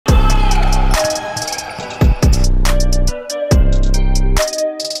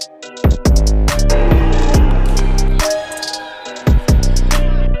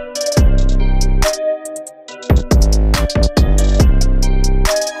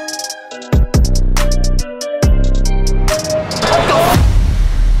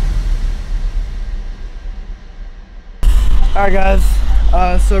Alright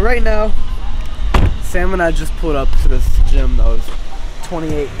guys, so right now, Sam and I just pulled up to this gym that was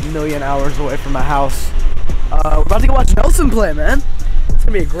 28 million hours away from my house. We're about to go watch Nelson play, man. It's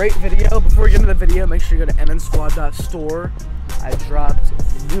gonna be a great video. Before we get into the video, make sure you go to nnsquad.store. I dropped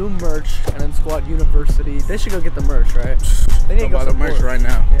new merch, NN Squad University. They should go get the merch, right? They need to go buy the merch right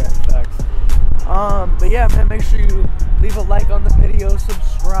now. Yeah, facts. But yeah, man, make sure you leave a like on the video,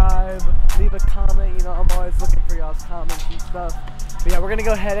 subscribe, leave a comment. You know, I'm always looking for y'all's comments and stuff. But yeah, we're gonna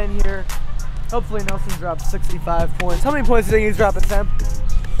go head in here. Hopefully Nelson drops 65 points. How many points do you think he's dropping, Sam?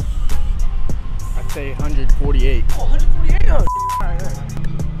 I'd say 148. Oh, 148? Oh, alright,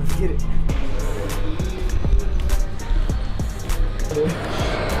 let's get it.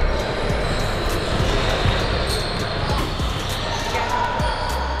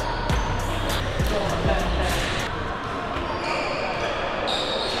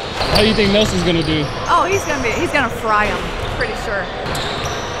 How do you think Nelson's gonna do? Oh, he's gonna fry him, pretty sure.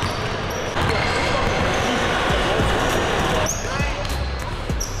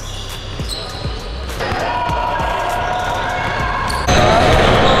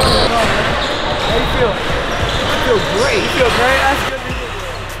 How you feel? I feel great. You feel great? That's good to hear.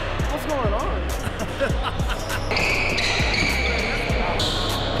 What's going on?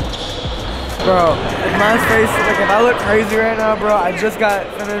 Bro, if my face, like if I look crazy right now, bro, I just got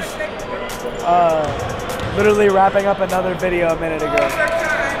finished literally wrapping up another video a minute ago.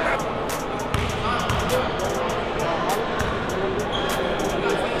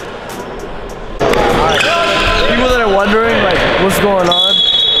 People that are wondering like what's going on,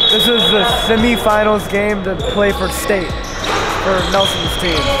 this is the semi-finals game to play for state for Nelson's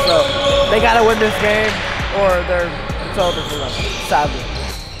team. So they gotta win this game or it's over for them, sadly.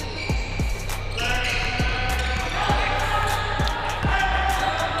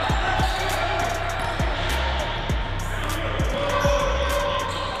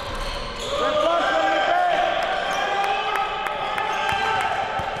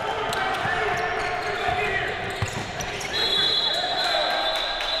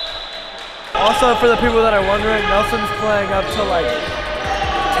 Also, for the people that are wondering, Nelson's playing up to like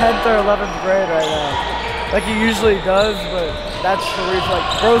 10th or 11th grade right now. Like he usually does, but that's the reason.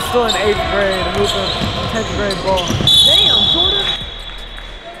 Like, bro's still in 8th grade, hooping 10th grade ball. Damn, Jordan!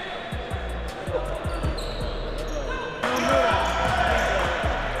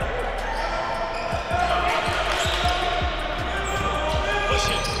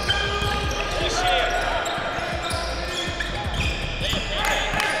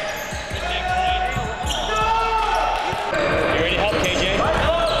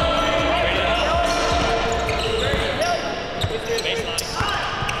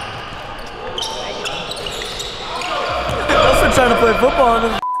 Trying to play football in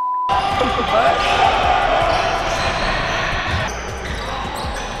this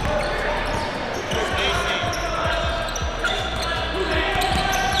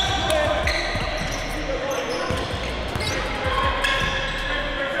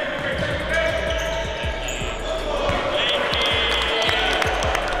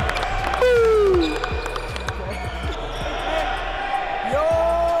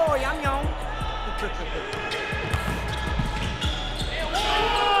Yo, yum yum.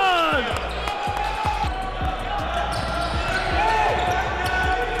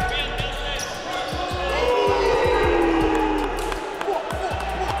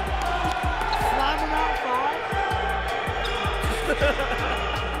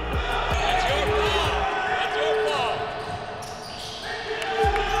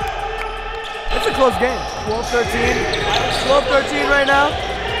 It's a close game. 12-13. 12-13 right now.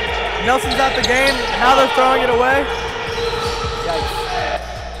 Nelson's at the game. Now they're throwing it away. Yikes.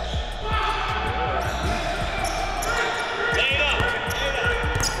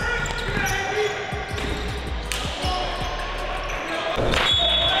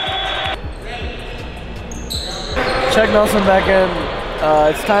 Check Nelson back in.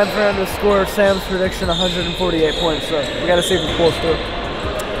 It's time for him to score Sam's prediction, 148 points. So we got to see if he pulls through.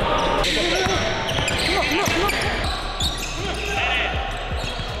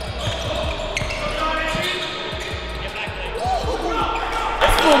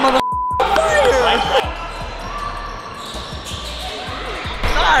 This little mother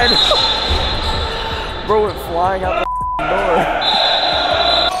fire! Bro went flying out the door.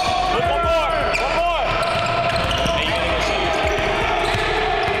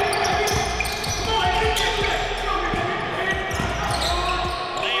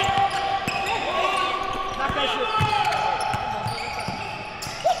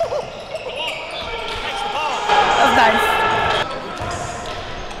 Nice.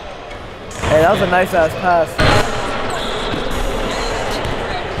 Hey, that was a nice ass pass.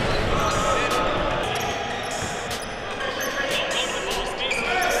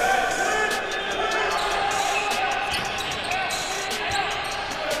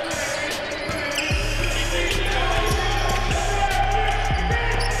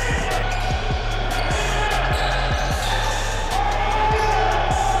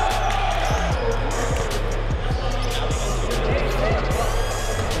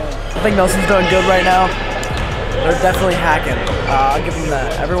 I think Nelson's doing good right now. They're definitely hacking. I'll give them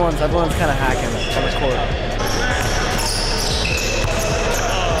that. Everyone's kind of hacking on the court.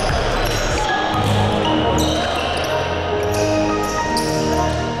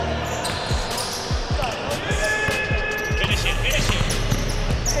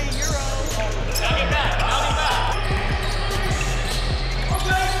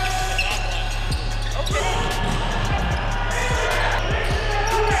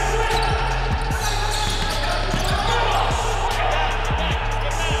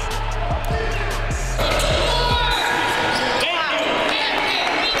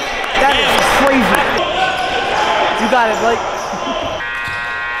 That is crazy. You got it, Blake.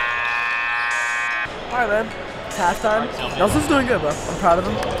 Alright, man. It's halftime. Nelson's doing good, bro. I'm proud of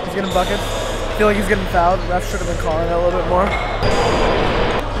him. He's getting buckets. I feel like he's getting fouled. The ref should have been calling it a little bit more.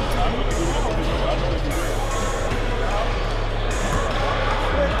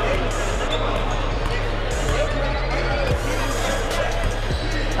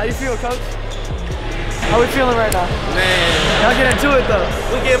 How you feel, coach? How we feeling right now? Man. Y'all get into it though.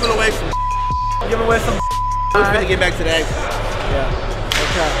 We're giving away some. Giving away some. We're gonna get back to that. Yeah.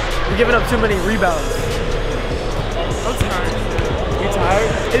 Okay. You're giving up too many rebounds. I'm tired. You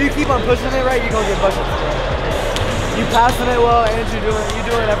tired? If you keep on pushing it right, you're gonna get buckets. You passing it well, and you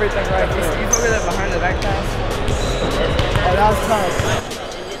doing everything right. You remember that behind the back pass? Oh, that was tough.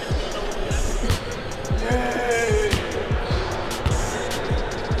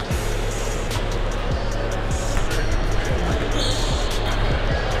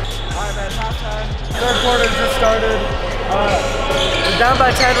 Third quarter just started. We're down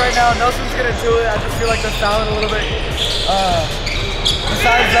by 10 right now. Nelson's getting to it. I just feel like they're fouling a little bit.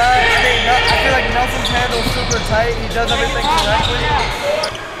 Besides that, I feel like Nelson's handle's super tight. He does everything correctly.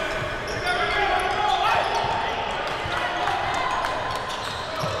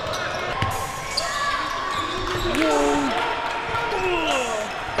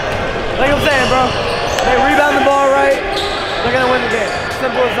 Like I'm saying, bro, they rebound the ball right, they're gonna win the game.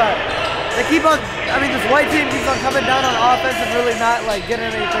 Simple as that. They keep on, this white team keeps on coming down on offense and really not like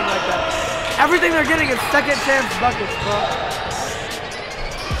getting anything like that. Everything they're getting is second chance buckets, bro.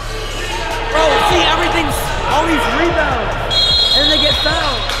 Bro, see, everything's all these rebounds, and they get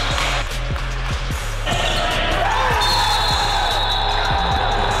fouled.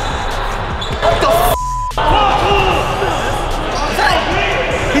 What the f?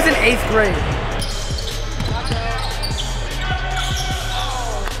 He's in 8th grade.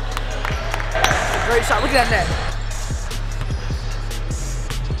 Great shot, look at that net.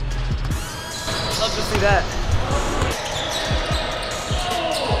 Love to see that.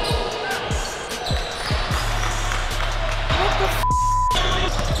 What the f?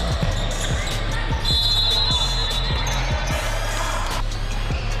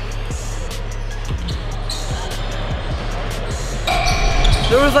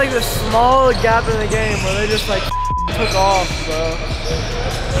 There was like this small gap in the game where they just like took off, bro.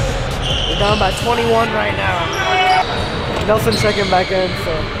 We're down by 21 right now. Nelson checking back in,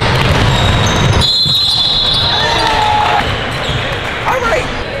 so. All right.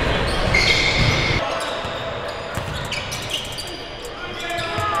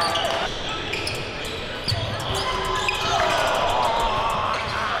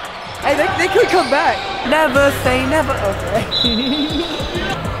 Hey, they could come back. Never say never. Okay.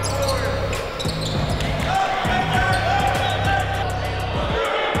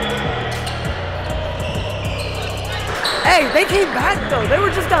 Hey, they came back though. They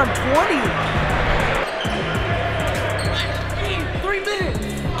were just down 20. 3 minutes.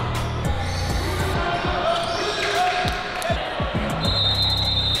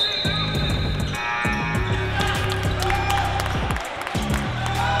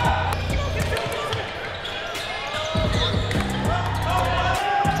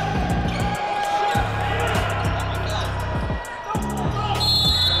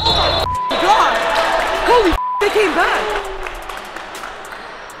 God! Holy, they came back.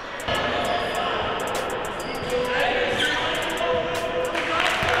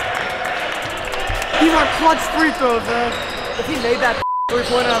 These are clutch free throws, man. If he made that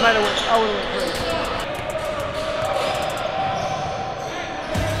three-pointer, I would have went crazy.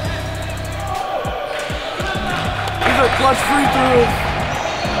 These are clutch free throws.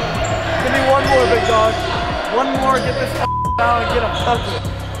 Give me one more, big dog. One more, get this down and get a bucket.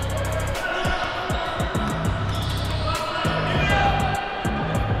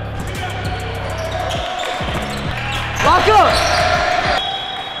 Lock up!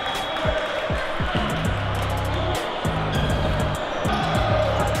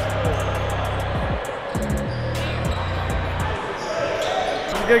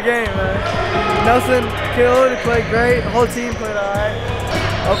 good game, man. Nelson killed, played great. The whole team played alright.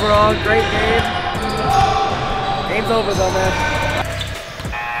 Overall, great game. Game's over though, man.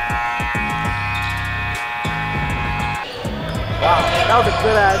 Wow, that was a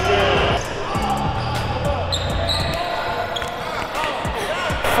good ass game.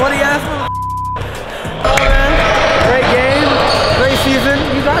 Funny ass little. Oh man, great game, great season.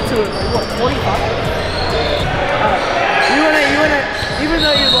 You got to it. Like, what, 25? You in it. Even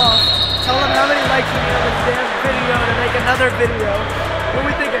though you lost, tell them how many likes you need on this damn video to make another video. What are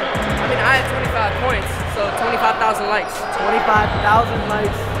we thinking? I mean, I had 25 points, so 25,000 likes. 25,000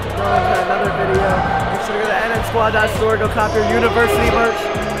 likes to go into another video. Make sure to go to nnSquad.store, go cop your university merch.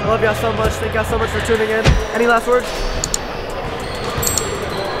 I love y'all so much. Thank y'all so much for tuning in. Any last words?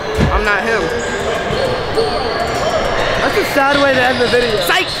 I'm not him. That's a sad way to end the video.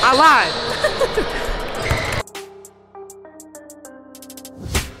 Psych! I lied!